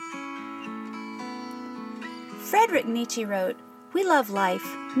Friedrich Nietzsche wrote, "We love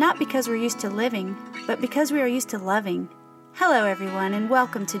life, not because we're used to living, but because we are used to loving." Hello everyone, and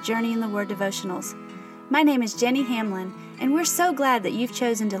welcome to Journey in the Word Devotionals. My name is Jenny Hamlin, and we're so glad that you've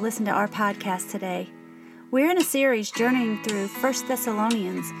chosen to listen to our podcast today. We're in a series journeying through 1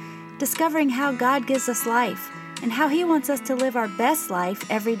 Thessalonians, discovering how God gives us life, and how He wants us to live our best life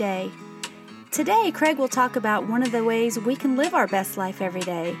every day. Today, Craig will talk about one of the ways we can live our best life every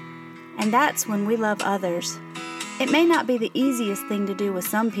day, and that's when we love others. It may not be the easiest thing to do with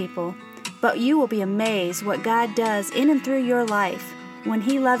some people, but you will be amazed what God does in and through your life when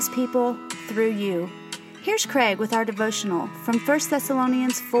He loves people through you. Here's Craig with our devotional from 1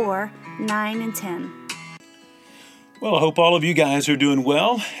 Thessalonians 4, 9 and 10. Well, I hope all of you guys are doing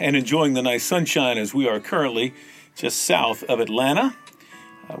well and enjoying the nice sunshine as we are currently just south of Atlanta.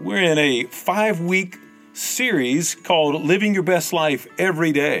 We're in a 5-week series called Living Your Best Life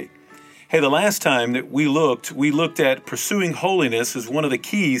Every Day. Hey, the last time that we looked at pursuing holiness as one of the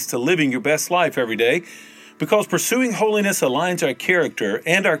keys to living your best life every day, because pursuing holiness aligns our character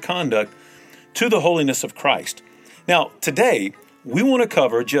and our conduct to the holiness of Christ. Now, today, we want to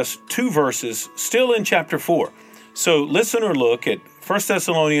cover just 2 verses still in chapter 4. So listen or look at 1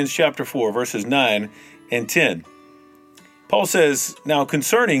 Thessalonians chapter 4, verses 9 and 10. Paul says, "Now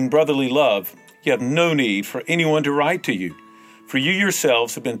concerning brotherly love, you have no need for anyone to write to you, for you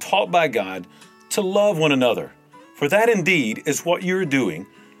yourselves have been taught by God to love one another. For that indeed is what you're doing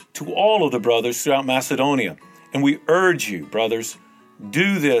to all of the brothers throughout Macedonia. And we urge you, brothers,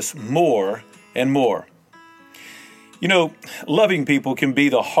 do this more and more." You know, loving people can be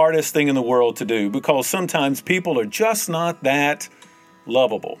the hardest thing in the world to do because sometimes people are just not that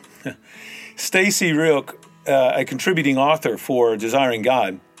lovable. Stacy Rilk, a contributing author for Desiring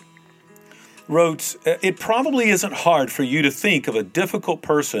God, wrote, "It probably isn't hard for you to think of a difficult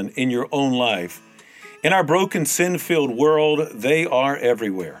person in your own life. In our broken, sin-filled world, they are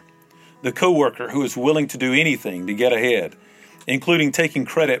everywhere. The coworker who is willing to do anything to get ahead, including taking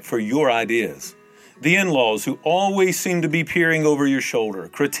credit for your ideas. The in-laws who always seem to be peering over your shoulder,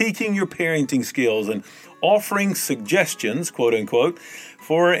 critiquing your parenting skills and offering suggestions, quote unquote,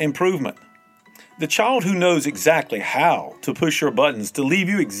 for improvement. The child who knows exactly how to push your buttons to leave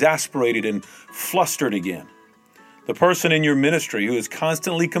you exasperated and flustered again. The person in your ministry who is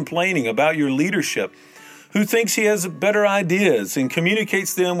constantly complaining about your leadership, who thinks he has better ideas and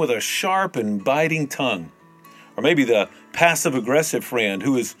communicates them with a sharp and biting tongue. Or maybe the passive-aggressive friend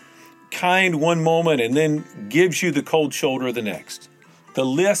who is kind one moment and then gives you the cold shoulder the next. The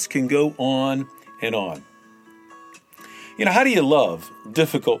list can go on and on. You know, how do you love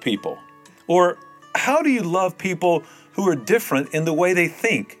difficult people? Or how do you love people who are different in the way they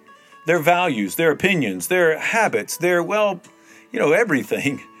think, their values, their opinions, their habits, their,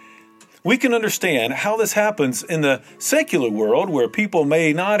 everything? We can understand how this happens in the secular world where people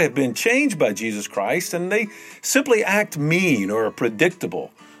may not have been changed by Jesus Christ and they simply act mean or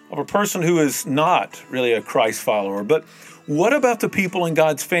predictable, of a person who is not really a Christ follower. But what about the people in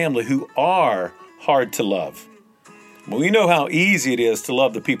God's family who are hard to love? Well, we know how easy it is to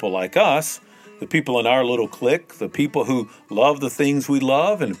love the people like us, the people in our little clique, the people who love the things we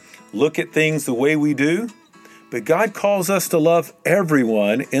love and look at things the way we do. But God calls us to love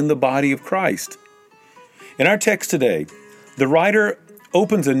everyone in the body of Christ. In our text today, the writer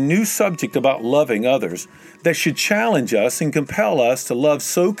opens a new subject about loving others that should challenge us and compel us to love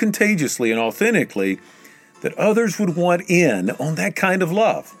so contagiously and authentically that others would want in on that kind of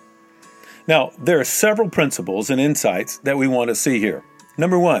love. Now, there are several principles and insights that we want to see here.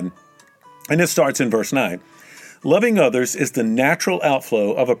 Number 1, and this starts in verse 9, loving others is the natural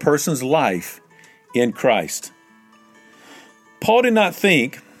outflow of a person's life in Christ. Paul did not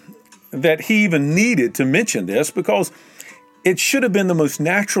think that he even needed to mention this because it should have been the most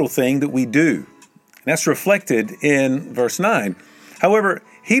natural thing that we do. And that's reflected in verse 9. However,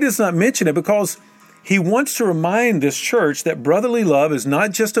 he does not mention it because he wants to remind this church that brotherly love is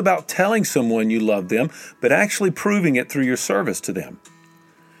not just about telling someone you love them, but actually proving it through your service to them.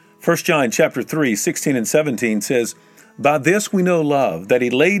 1 John chapter 3, 16 and 17 says, "By this we know love, that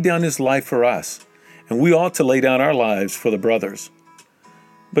He laid down His life for us, and we ought to lay down our lives for the brothers.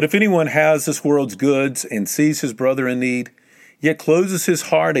 But if anyone has this world's goods and sees his brother in need, yet closes his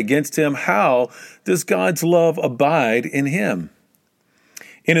heart against him, how does God's love abide in him?"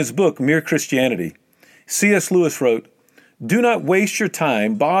 In his book, Mere Christianity, C.S. Lewis wrote, "Do not waste your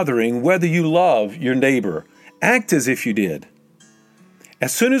time bothering whether you love your neighbor. Act as if you did."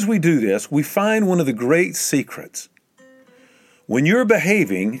 As soon as we do this, we find one of the great secrets. When you're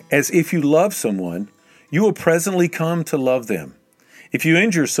behaving as if you love someone, you will presently come to love them. If you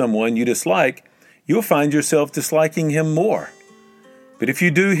injure someone you dislike, you'll find yourself disliking him more. But if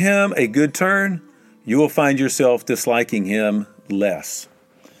you do him a good turn, you will find yourself disliking him less.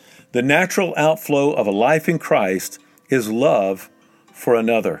 The natural outflow of a life in Christ is love for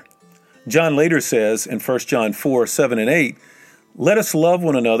another. John later says in 1 John 4, 7 and 8, "Let us love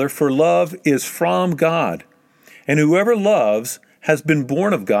one another, for love is from God. And whoever loves has been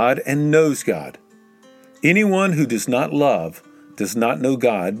born of God and knows God. Anyone who does not love does not know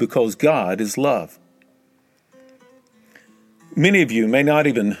God, because God is love." Many of you may not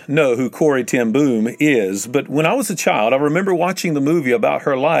even know who Corrie ten Boom is, but when I was a child, I remember watching the movie about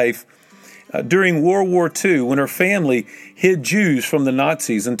her life during World War II, when her family hid Jews from the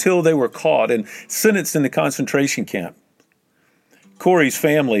Nazis until they were caught and sentenced in the concentration camp. Corrie's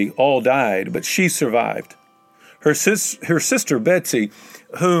family all died, but she survived. Her sister Betsy,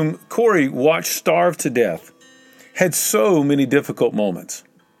 whom Corrie watched starve to death, had so many difficult moments.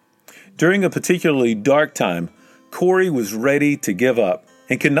 During a particularly dark time, Corrie was ready to give up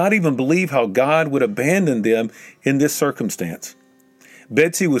and could not even believe how God would abandon them in this circumstance.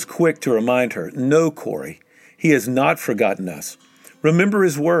 Betsy was quick to remind her, "No, Corrie, he has not forgotten us. Remember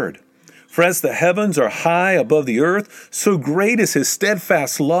his word. For as the heavens are high above the earth, so great is his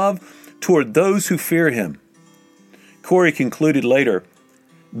steadfast love toward those who fear him." Corrie concluded later,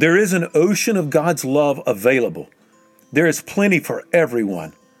 "There is an ocean of God's love available. There is plenty for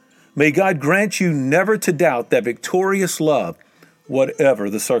everyone. May God grant you never to doubt that victorious love, whatever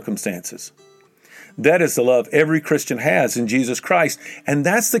the circumstances." That is the love every Christian has in Jesus Christ, and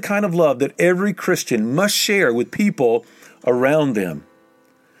that's the kind of love that every Christian must share with people around them.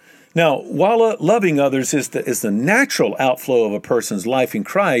 Now, while loving others is the natural outflow of a person's life in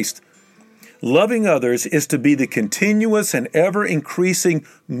Christ, loving others is to be the continuous and ever-increasing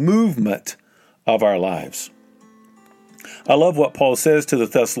movement of our lives. I love what Paul says to the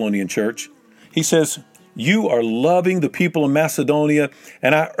Thessalonian church. He says, "You are loving the people of Macedonia,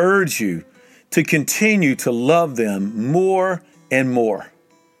 and I urge you to continue to love them more and more."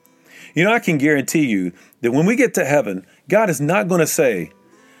 You know, I can guarantee you that when we get to heaven, God is not going to say,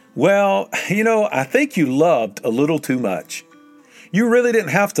 "Well, I think you loved a little too much. You really didn't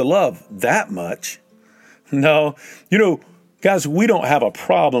have to love that much." No, guys, we don't have a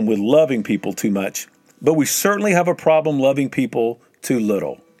problem with loving people too much, but we certainly have a problem loving people too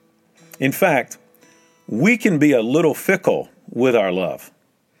little. In fact, we can be a little fickle with our love.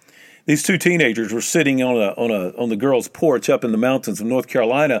 These two teenagers were sitting on the girls' porch up in the mountains of North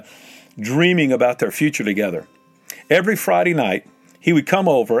Carolina, dreaming about their future together. Every Friday night, he would come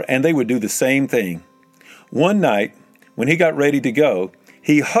over and they would do the same thing. One night, when he got ready to go,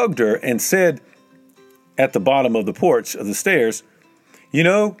 he hugged her and said at the bottom of the porch of the stairs,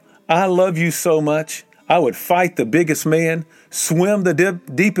 "I love you so much. I would fight the biggest man, swim the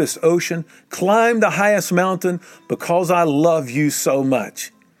deepest ocean, climb the highest mountain because I love you so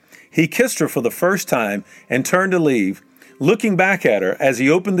much." He kissed her for the first time and turned to leave. Looking back at her as he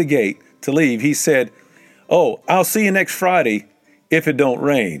opened the gate to leave, he said, "Oh, I'll see you next Friday if it don't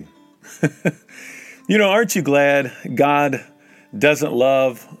rain." Aren't you glad God doesn't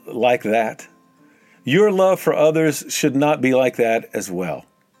love like that? Your love for others should not be like that as well.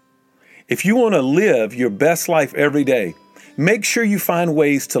 If you want to live your best life every day, make sure you find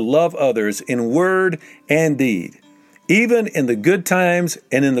ways to love others in word and deed, even in the good times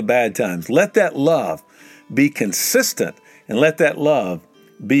and in the bad times. Let that love be consistent, and let that love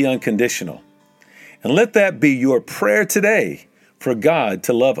be unconditional. And let that be your prayer today for God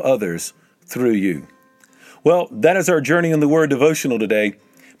to love others through you. Well, that is our Journey in the Word devotional today.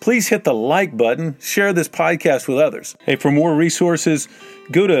 Please hit the like button, share this podcast with others. Hey, for more resources,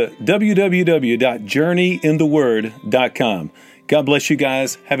 go to www.journeyintheword.com. God bless you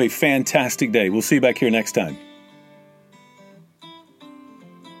guys. Have a fantastic day. We'll see you back here next time.